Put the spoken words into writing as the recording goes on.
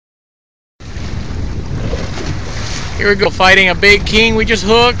Here we go, fighting a big king we just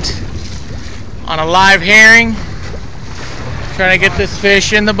hooked on a live herring. Trying to get this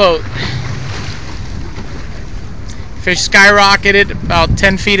fish in the boat. Fish skyrocketed about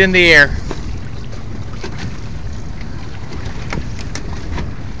 10 feet in the air.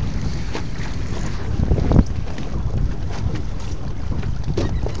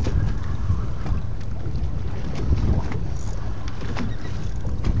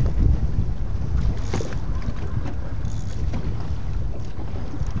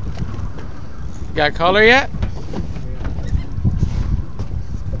 Got color yet?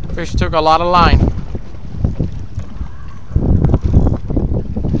 Fish took a lot of line.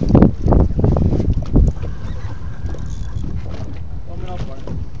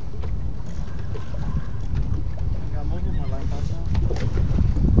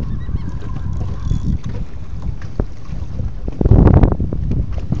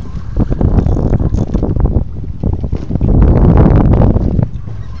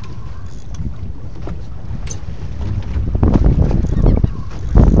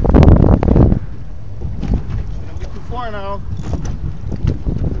 Now.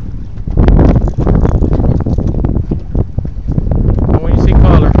 When you see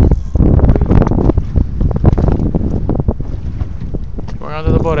color, going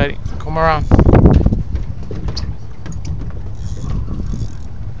under the boat, Eddie. Come around.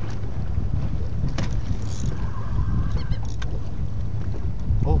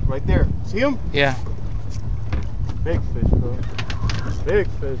 Oh, right there. See him? Yeah. Big fish, bro. Big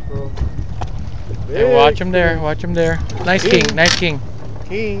fish, bro. Hey, watch him there. Watch him there. Nice king. Nice king.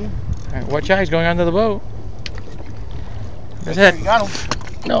 King. All right, watch out. He's going under the boat. There's Right there, it. you got him.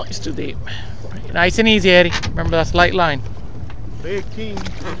 No, it's too deep. Nice and easy, Eddie. Remember, that's light line. Big king.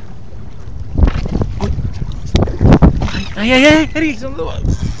 Hey, Eddie. He's under the boat.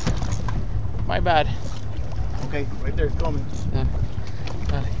 My bad. Okay, right there, it's coming.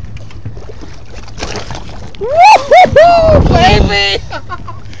 Woo-hoo-hoo, baby!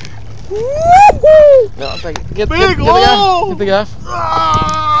 Woo-hoo! No, it's like, get the gaff. Get the gaff.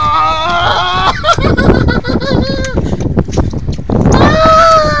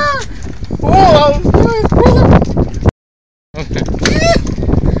 Oh, that was good.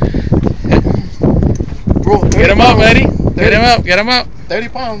 Bro, get him up, Eddie. Get him up. Get him up. 30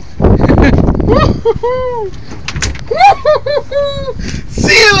 pounds.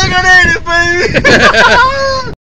 See you, look at it, baby.